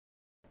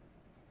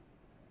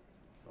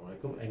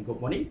Assalamualaikum and good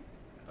morning.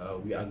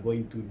 We are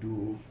going to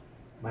do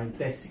mind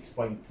test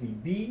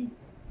 6.3b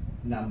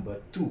number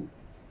 2.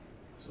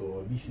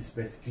 So this is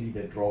basically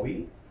the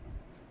drawing,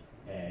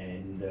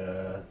 and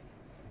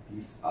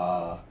these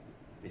are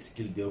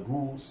basically the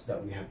rules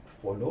that we have to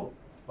follow.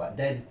 But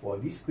then for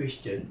this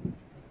question,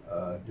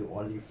 the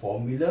only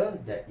formula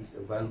that is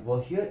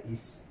available here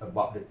is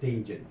about the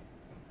tangent.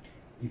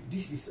 If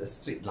this is a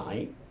straight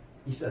line,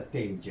 it's a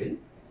tangent.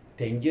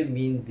 Tangent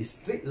means the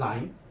straight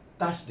line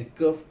touch the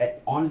curve at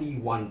only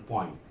one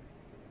point.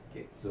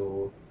 Okay,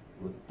 so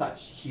we'll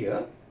touch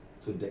here.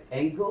 So the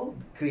angle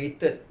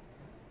created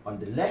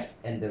on the left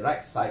and the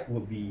right side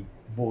will be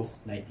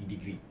both 90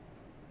 degree.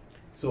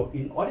 So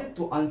in order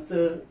to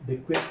answer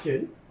the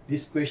question,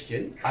 this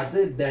question,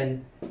 other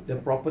than the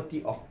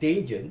property of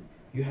tangent,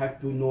 you have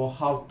to know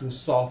how to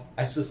solve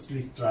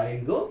isosceles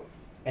triangle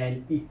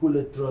and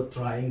equilateral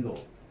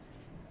triangle.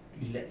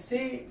 Let's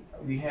say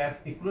we have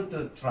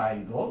equilateral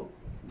triangle.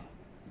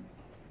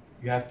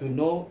 You have to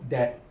know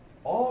that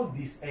all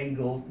this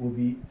angle will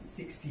be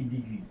 60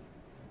 degree.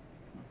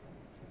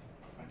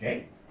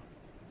 Okay,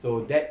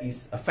 so that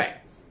is a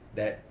fact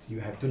that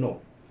you have to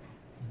know.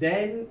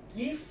 Then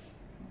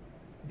if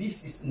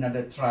this is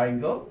another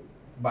triangle,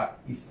 but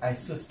it's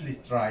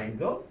isosceles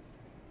triangle,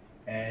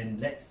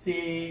 and let's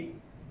say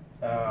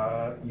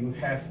you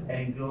have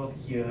angle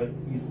here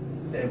is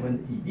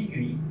 70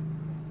 degree,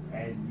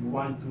 and you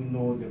want to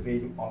know the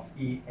value of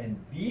A and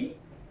B.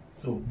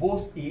 So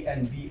both A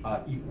and B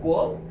are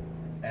equal,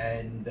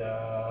 and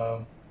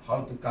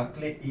how to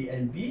calculate A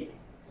and B?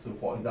 So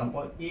for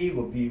example, A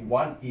will be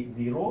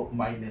 180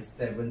 minus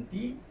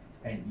 70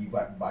 and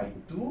divide by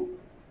 2.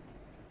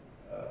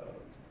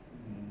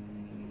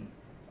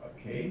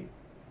 Okay,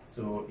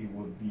 so it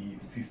will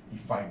be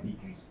 55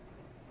 degree.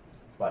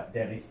 But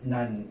there is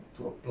none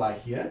to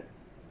apply here.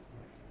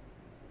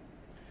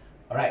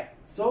 Alright,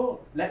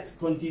 so let's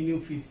continue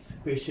with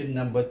question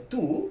number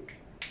 2.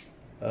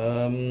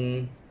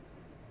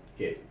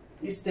 Okay,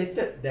 it's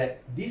stated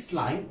that this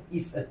line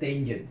is a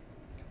tangent.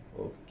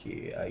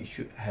 Okay, I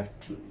should have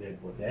to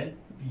label then.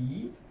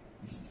 P,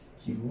 this is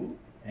Q,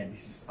 and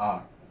this is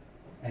R.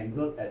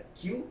 Angle at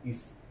Q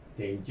is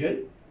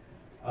tangent.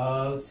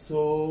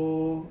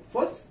 So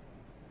first,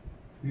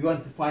 we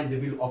want to find the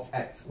value of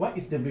X. What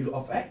is the value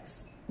of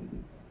X?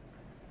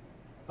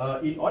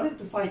 In order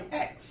to find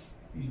X,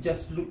 you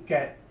just look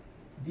at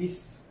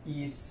this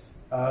is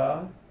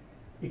an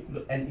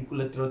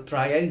equilateral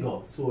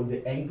triangle. So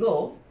the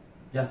angle,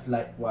 just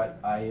like what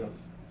I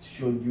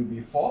showed you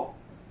before,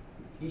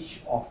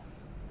 each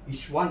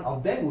one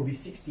of them will be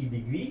 60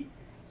 degree.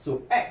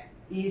 So X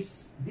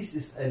is this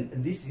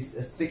is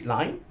a straight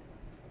line.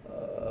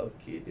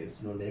 Okay,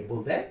 there's no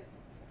label there.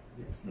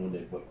 There's no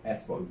label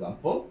S, for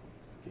example.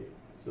 Okay,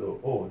 so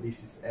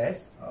this is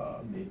S.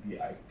 Maybe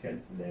I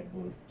can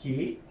label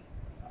K.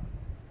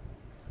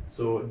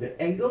 So the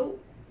angle,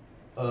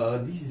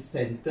 this is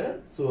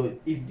center. So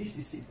if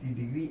this is 60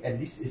 degree and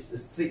this is a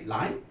straight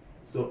line,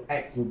 so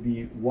X will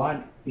be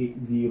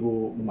 180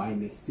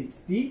 minus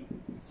 60.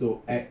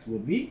 So X will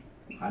be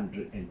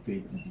 120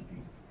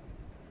 degree.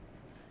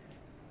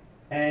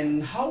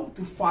 And how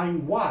to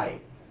find Y?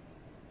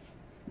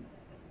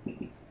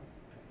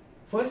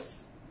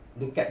 First,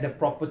 look at the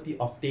property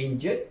of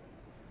tangent.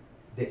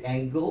 The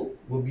angle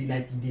will be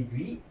 90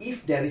 degree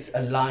if there is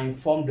a line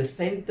from the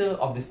center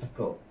of the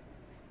circle.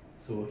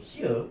 So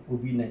here will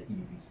be 90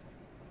 degree.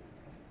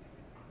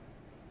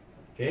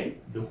 Okay,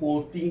 the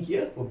whole thing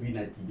here will be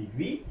 90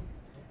 degree.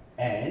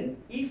 And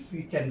if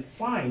we can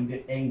find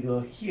the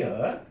angle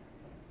here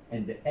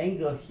and the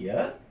angle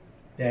here,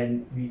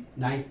 then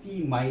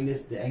 90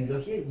 minus the angle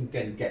here, you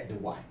can get the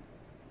Y.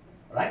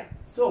 Alright,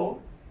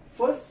 so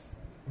first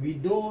we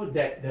know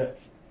that the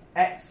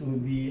X will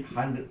be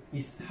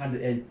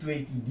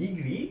 120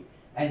 degree,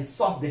 and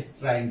solve this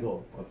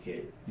triangle.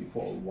 Okay,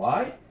 before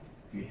Y,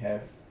 we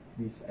have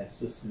this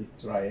isosceles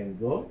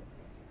triangle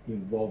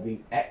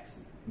involving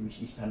X,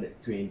 which is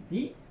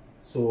 120.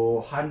 So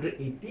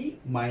 180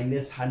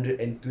 minus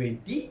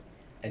 120,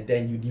 and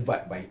then you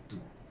divide by 2.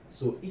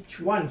 So each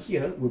one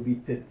here will be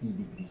 30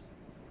 degree.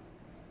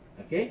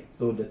 Okay,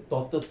 so the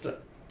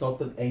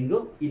total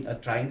angle in a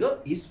triangle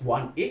is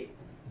 180.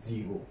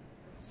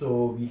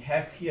 So we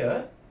have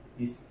here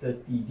is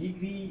 30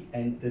 degree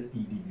and 30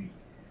 degree.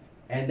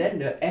 And then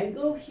the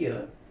angle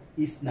here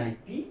is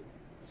 90.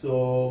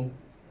 So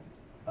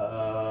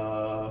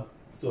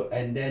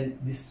and then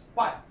this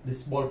part, the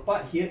small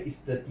part here is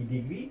 30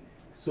 degree.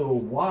 So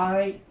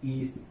Y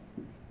is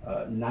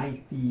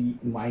 90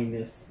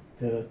 minus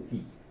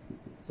 30.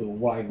 So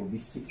Y will be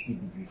 60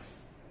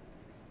 degrees.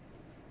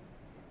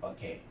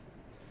 Okay.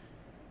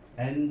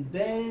 And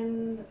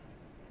then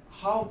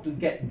how to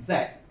get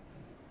Z?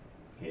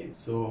 Okay,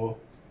 so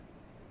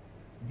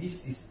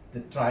this is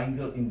the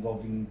triangle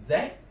involving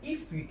Z.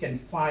 If we can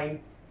find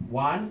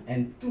 1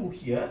 and 2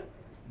 here,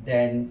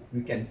 then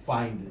we can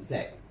find the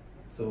Z.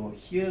 So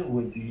here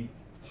will be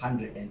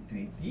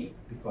 120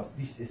 because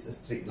this is a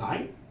straight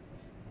line,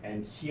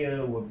 and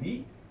here will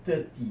be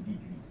 30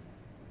 degree.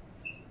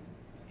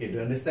 Okay, do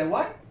you understand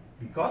why?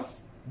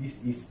 because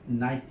this is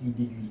 90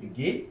 degree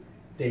again.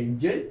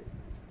 Tangent,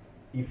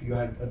 if you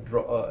have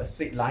a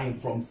straight line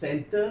from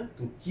center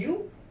to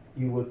Q,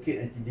 you will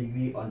create 90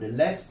 degree on the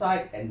left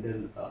side and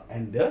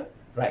the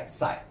right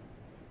side.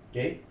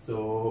 Okay,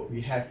 so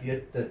we have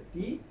here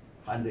 30,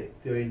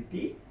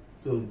 120.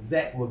 So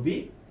Z will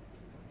be,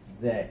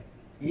 Z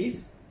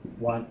is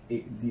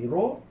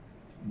 180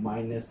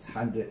 minus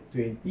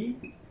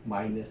 120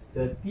 minus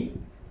 30,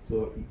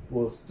 so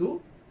equals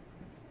to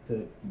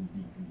 30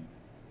 degree.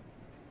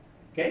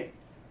 Okay,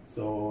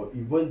 so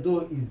even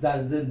though it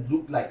doesn't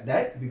look like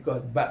that,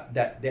 but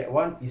that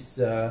one is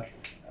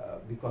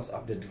because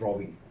of the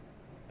drawing.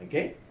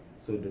 Okay,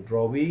 so the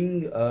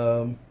drawing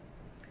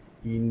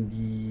in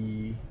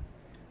the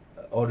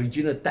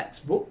original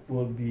textbook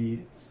will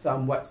be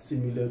somewhat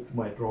similar to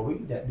my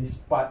drawing, that this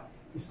part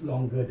is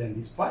longer than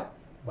this part,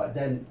 but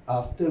then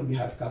after we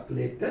have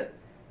calculated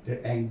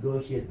the angle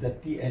here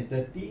 30 and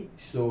 30,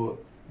 so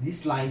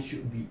this line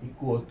should be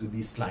equal to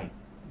this line.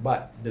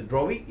 But the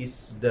drawing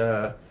is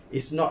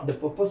not the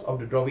purpose of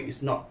the drawing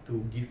is not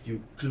to give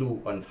you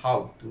clue on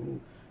how to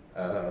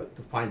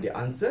find the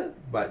answer,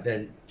 but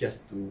then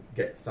just to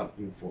get some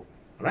info.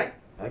 All right,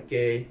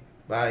 okay,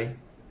 bye.